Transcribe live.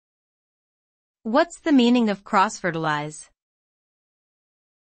What's the meaning of cross-fertilize?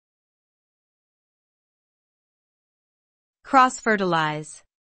 Cross-fertilize.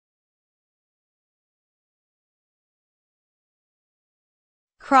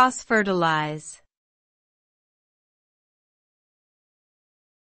 Cross-fertilize.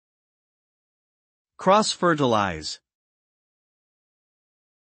 Cross-fertilize.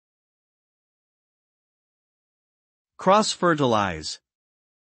 Cross-fertilize.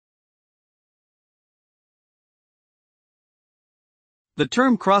 The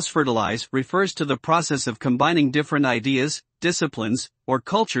term cross-fertilize refers to the process of combining different ideas, disciplines, or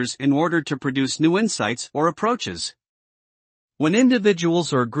cultures in order to produce new insights or approaches. When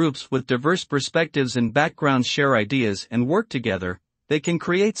individuals or groups with diverse perspectives and backgrounds share ideas and work together, they can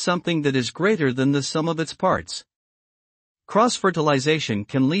create something that is greater than the sum of its parts. Cross-fertilization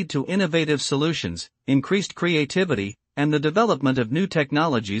can lead to innovative solutions, increased creativity, and the development of new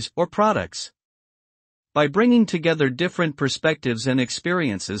technologies or products. By bringing together different perspectives and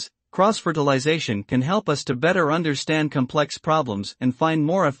experiences, cross-fertilization can help us to better understand complex problems and find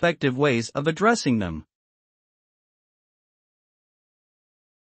more effective ways of addressing them.